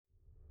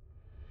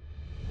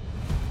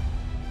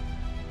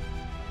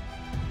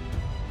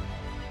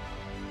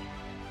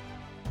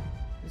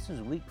This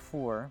is week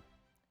 4,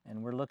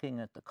 and we're looking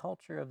at the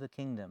culture of the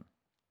kingdom.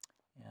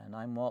 And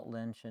I'm Walt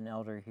Lynch, an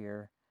elder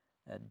here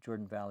at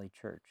Jordan Valley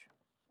Church.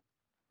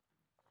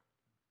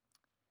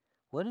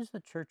 What is the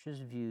church's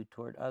view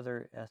toward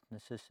other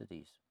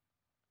ethnicities?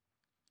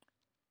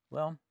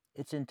 Well,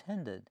 it's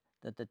intended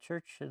that the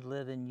church should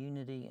live in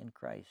unity in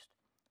Christ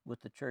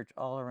with the church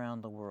all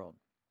around the world.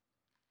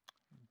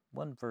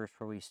 One verse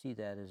where we see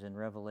that is in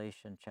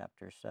Revelation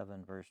chapter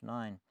 7, verse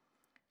 9.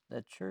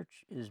 The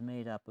church is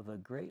made up of a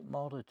great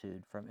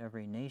multitude from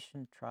every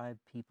nation, tribe,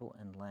 people,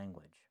 and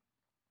language.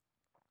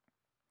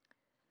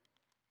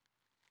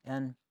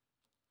 And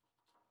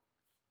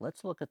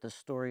let's look at the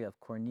story of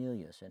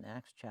Cornelius in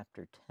Acts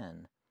chapter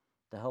 10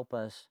 to help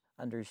us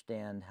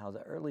understand how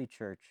the early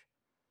church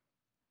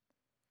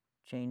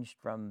changed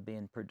from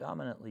being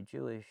predominantly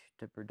Jewish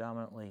to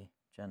predominantly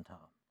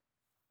Gentile.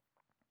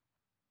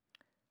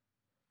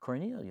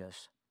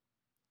 Cornelius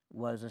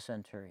was a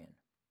centurion.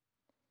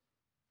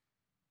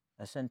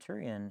 A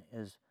centurion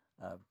is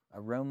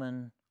a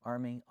Roman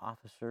army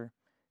officer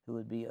who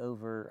would be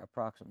over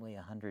approximately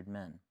 100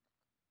 men.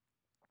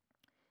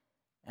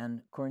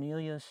 And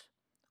Cornelius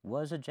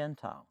was a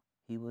Gentile.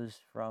 He was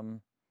from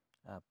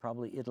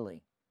probably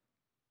Italy.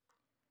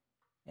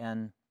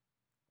 And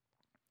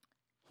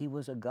he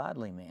was a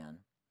godly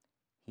man.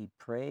 He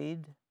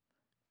prayed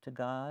to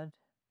God,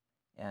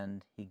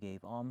 and he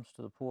gave alms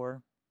to the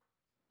poor,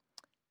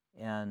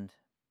 and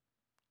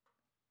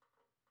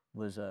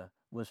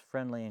was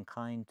friendly and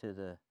kind to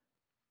the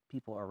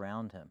people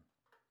around him.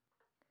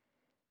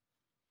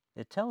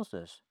 It tells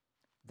us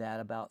that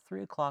about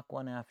 3 o'clock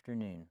one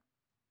afternoon,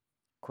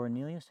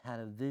 Cornelius had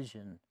a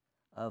vision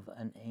of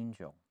an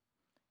angel.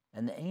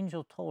 And the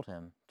angel told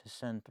him to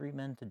send 3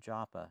 men to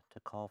Joppa to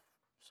call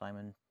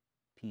Simon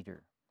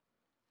Peter.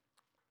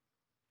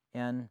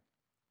 And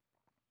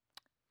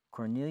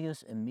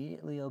Cornelius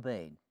immediately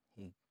obeyed.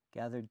 He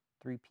gathered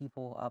 3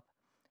 people up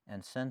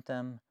and sent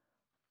them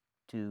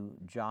to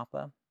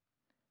Joppa,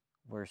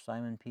 where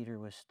Simon Peter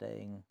was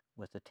staying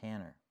with a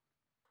tanner.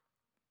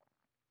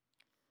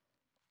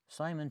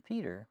 Simon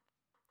Peter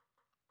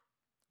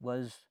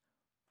was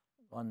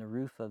on the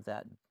roof of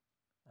that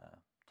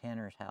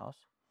tanner's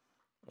house,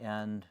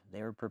 and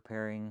they were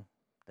preparing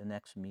the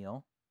next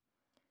meal.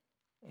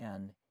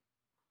 And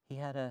he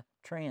had a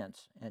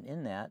trance, and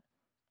in that,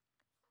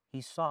 he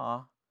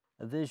saw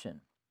a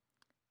vision.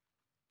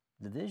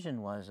 The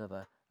vision was of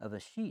a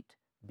sheet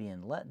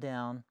being let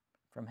down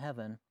from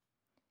heaven,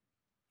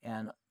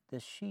 and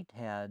this sheet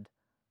had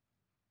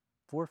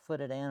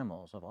 4-footed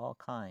animals of all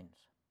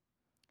kinds,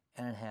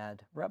 and it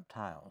had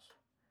reptiles,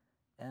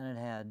 and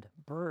it had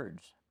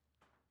birds,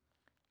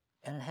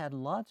 and it had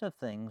lots of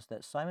things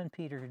that Simon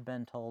Peter had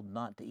been told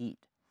not to eat.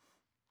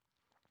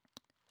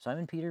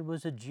 Simon Peter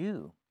was a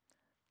Jew,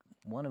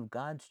 one of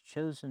God's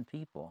chosen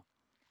people,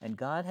 and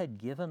God had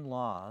given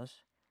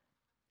laws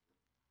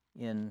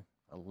in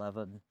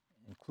 11,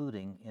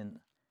 including in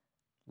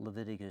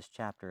Leviticus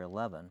chapter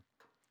 11.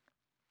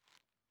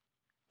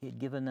 He had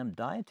given them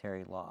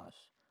dietary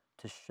laws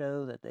to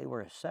show that they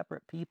were a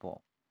separate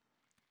people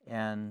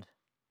and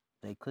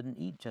they couldn't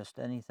eat just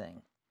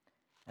anything.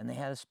 And they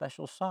had a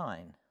special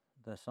sign,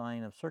 the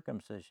sign of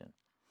circumcision.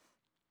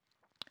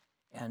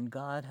 And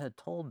God had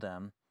told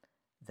them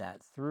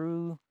that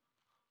through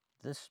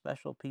this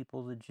special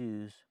people, the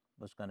Jews,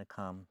 was going to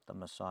come the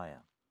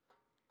Messiah.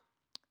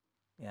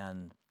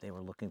 And they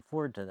were looking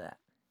forward to that.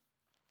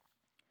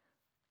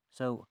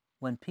 So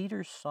when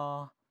Peter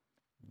saw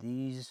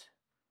these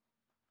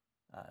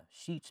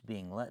sheets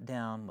being let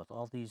down with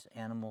all these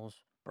animals,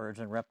 birds,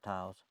 and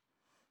reptiles,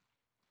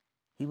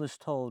 he was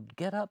told,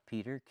 "Get up,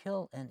 Peter,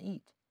 kill and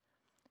eat."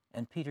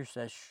 And Peter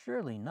says,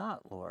 "Surely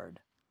not, Lord.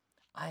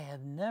 I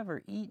have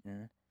never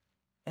eaten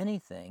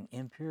anything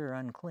impure or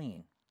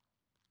unclean."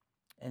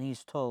 And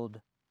he's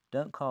told,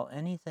 "Don't call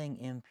anything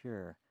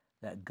impure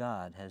that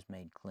God has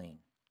made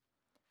clean."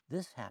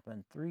 This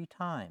happened 3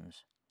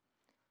 times.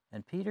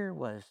 And Peter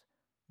was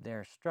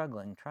there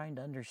struggling, trying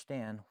to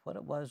understand what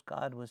it was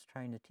God was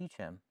trying to teach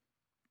him.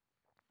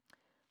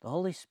 The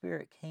Holy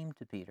Spirit came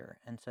to Peter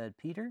and said,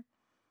 "Peter,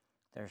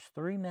 there's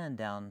 3 men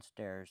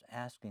downstairs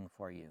asking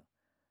for you.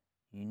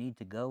 You need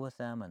to go with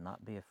them and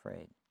not be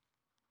afraid."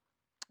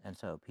 And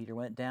so Peter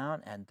went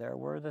down, and there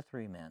were the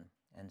 3 men.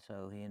 And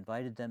so he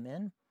invited them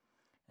in,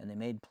 and they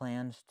made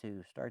plans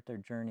to start their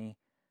journey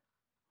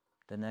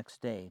the next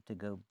day to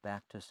go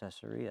back to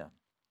Caesarea,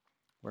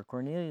 where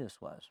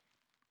Cornelius was.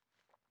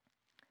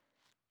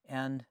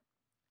 And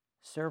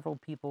several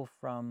people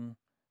from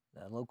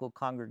the local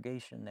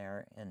congregation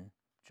there in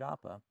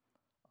Joppa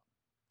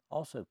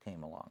also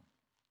came along.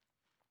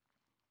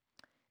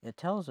 It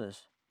tells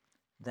us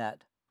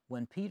that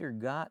when Peter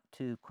got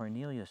to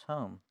Cornelius'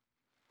 home,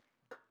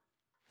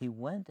 he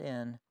went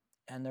in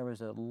and there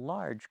was a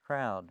large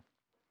crowd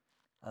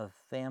of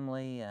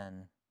family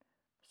and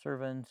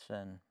servants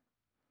and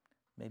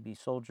maybe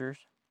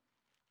soldiers.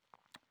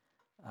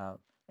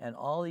 And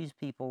all these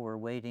people were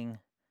waiting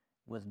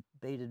with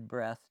bated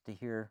breath to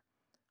hear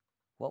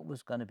what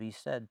was going to be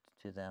said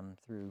to them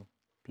through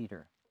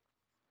Peter.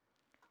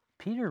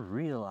 Peter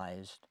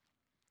realized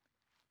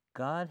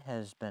God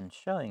has been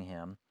showing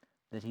him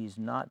that he's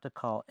not to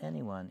call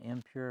anyone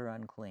impure or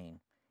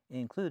unclean,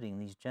 including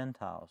these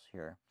Gentiles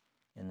here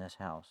in this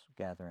house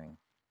gathering.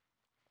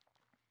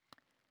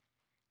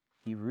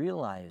 He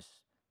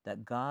realized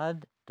that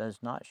God does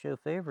not show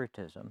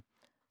favoritism,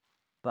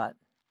 but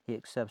he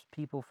accepts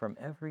people from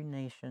every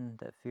nation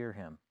that fear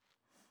him.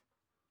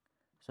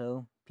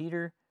 So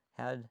Peter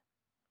had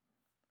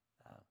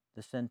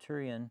the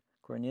centurion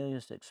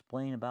Cornelius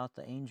explain about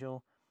the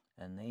angel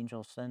and the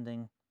angel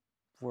sending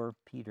for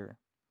Peter.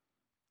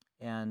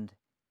 And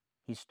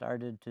he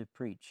started to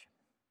preach.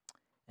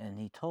 And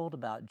he told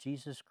about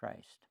Jesus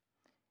Christ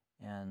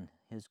and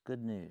his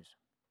good news,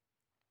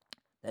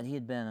 that he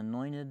had been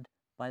anointed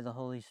by the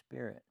Holy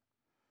Spirit,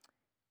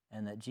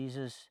 and that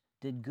Jesus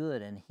did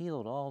good and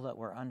healed all that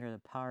were under the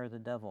power of the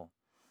devil,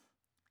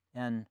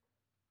 and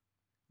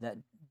that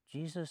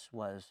Jesus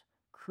was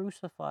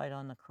crucified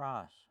on the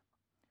cross,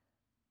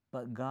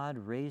 but God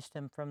raised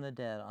him from the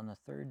dead on the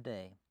third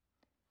day,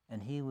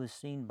 and he was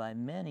seen by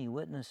many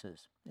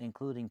witnesses,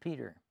 including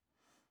Peter.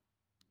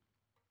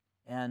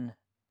 And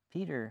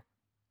Peter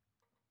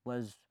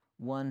was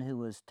one who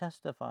was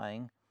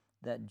testifying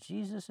that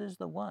Jesus is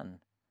the one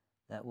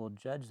that will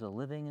judge the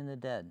living and the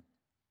dead.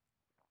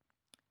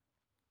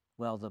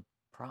 Well, the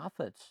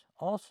prophets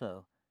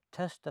also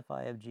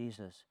testify of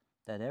Jesus,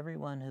 that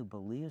everyone who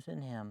believes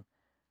in him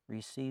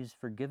receives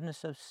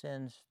forgiveness of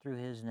sins through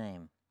his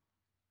name.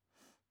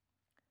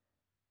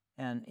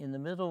 And in the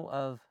middle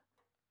of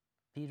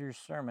Peter's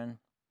sermon,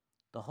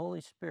 the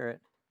Holy Spirit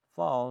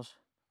falls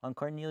on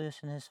Cornelius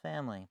and his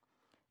family,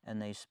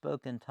 and they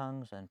spoke in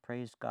tongues and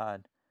praised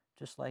God,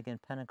 just like in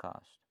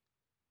Pentecost.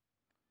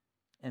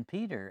 And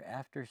Peter,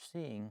 after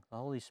seeing the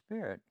Holy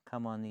Spirit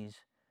come on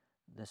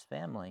this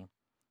family,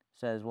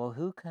 says, well,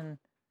 who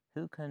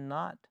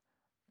cannot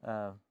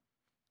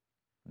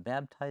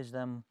baptize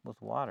them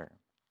with water?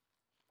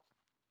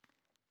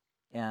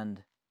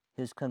 And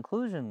his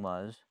conclusion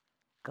was,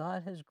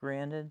 God has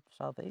granted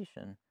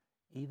salvation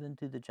even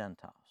to the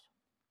Gentiles.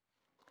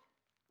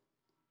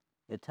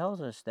 It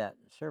tells us that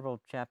several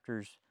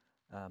chapters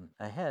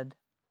ahead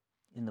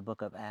in the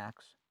book of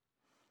Acts,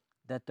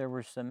 that there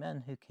were some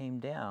men who came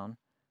down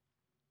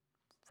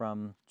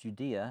from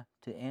Judea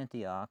to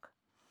Antioch,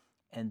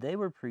 and they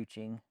were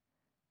preaching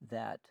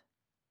that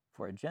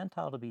for a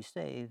Gentile to be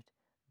saved,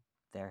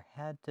 there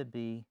had to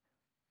be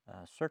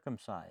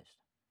circumcised.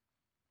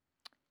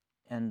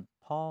 And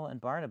Paul and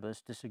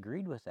Barnabas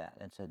disagreed with that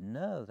and said,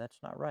 no, that's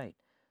not right.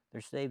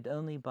 They're saved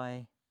only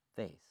by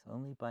faith,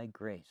 only by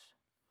grace.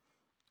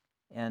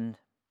 And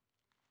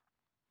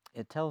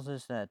it tells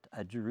us that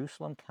a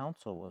Jerusalem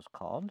council was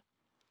called,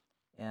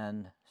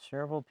 and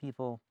several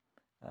people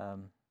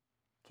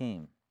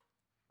came.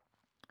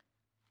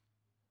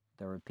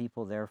 There were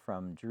people there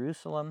from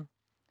Jerusalem,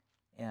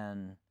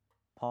 and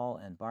Paul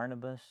and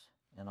Barnabas,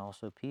 and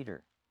also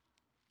Peter.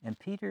 And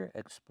Peter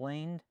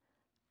explained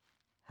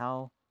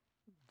how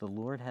the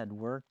Lord had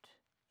worked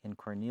in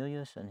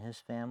Cornelius and his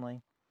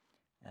family,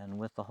 and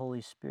with the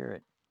Holy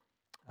Spirit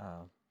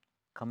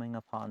coming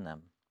upon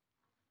them.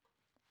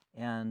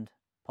 And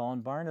Paul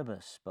and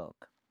Barnabas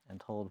spoke and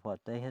told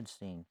what they had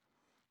seen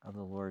of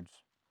the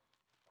Lord's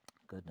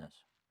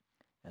goodness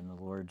and the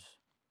Lord's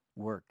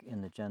work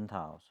in the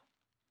Gentiles.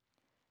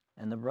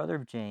 And the brother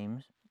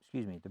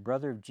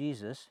of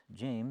Jesus,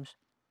 James,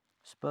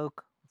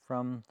 spoke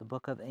from the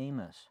book of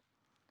Amos.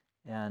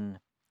 And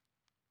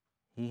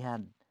he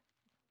had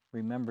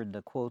remembered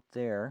the quote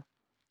there,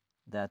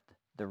 that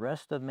the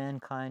rest of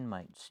mankind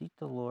might seek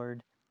the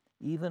Lord,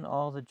 even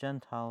all the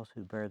Gentiles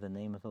who bear the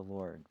name of the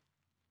Lord.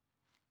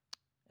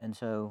 And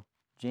so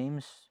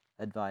James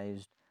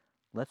advised,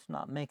 let's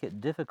not make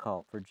it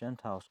difficult for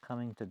Gentiles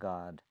coming to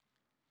God.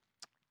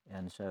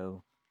 And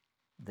so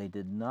they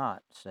did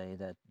not say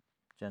that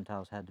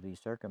Gentiles had to be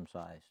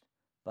circumcised,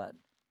 but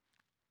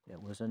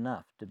it was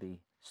enough to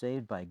be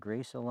saved by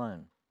grace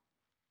alone.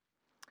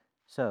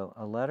 So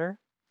a letter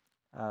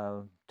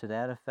to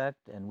that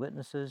effect, and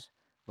witnesses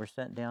were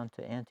sent down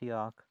to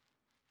Antioch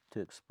to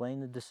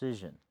explain the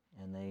decision,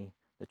 and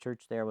the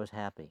church there was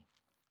happy.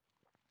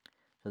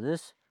 So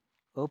this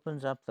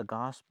opens up the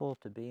gospel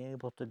to be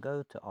able to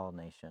go to all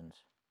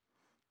nations.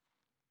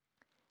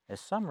 A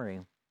summary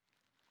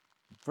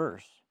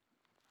verse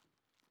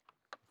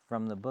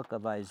from the book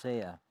of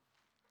Isaiah,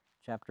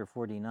 chapter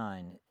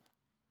 49,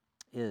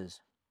 this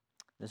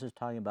is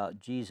talking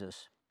about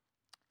Jesus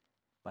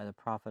by the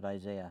prophet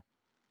Isaiah.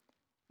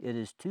 It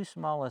is too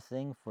small a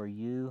thing for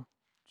you,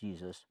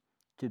 Jesus,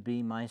 to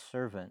be my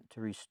servant,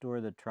 to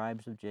restore the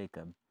tribes of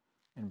Jacob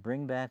and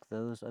bring back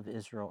those of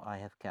Israel I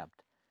have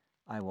kept.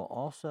 I will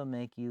also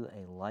make you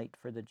a light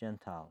for the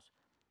Gentiles,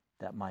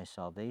 that my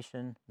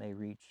salvation may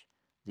reach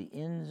the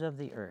ends of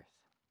the earth.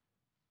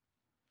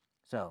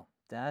 So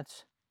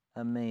that's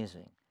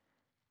amazing.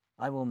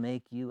 I will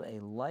make you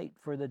a light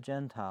for the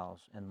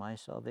Gentiles, and my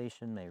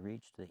salvation may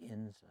reach the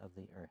ends of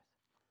the earth.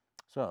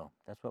 So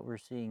that's what we're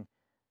seeing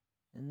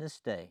in this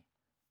day,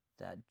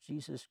 that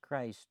Jesus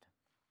Christ,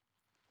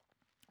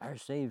 our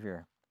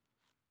Savior,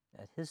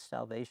 that his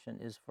salvation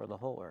is for the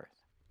whole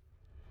earth.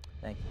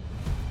 Thank you.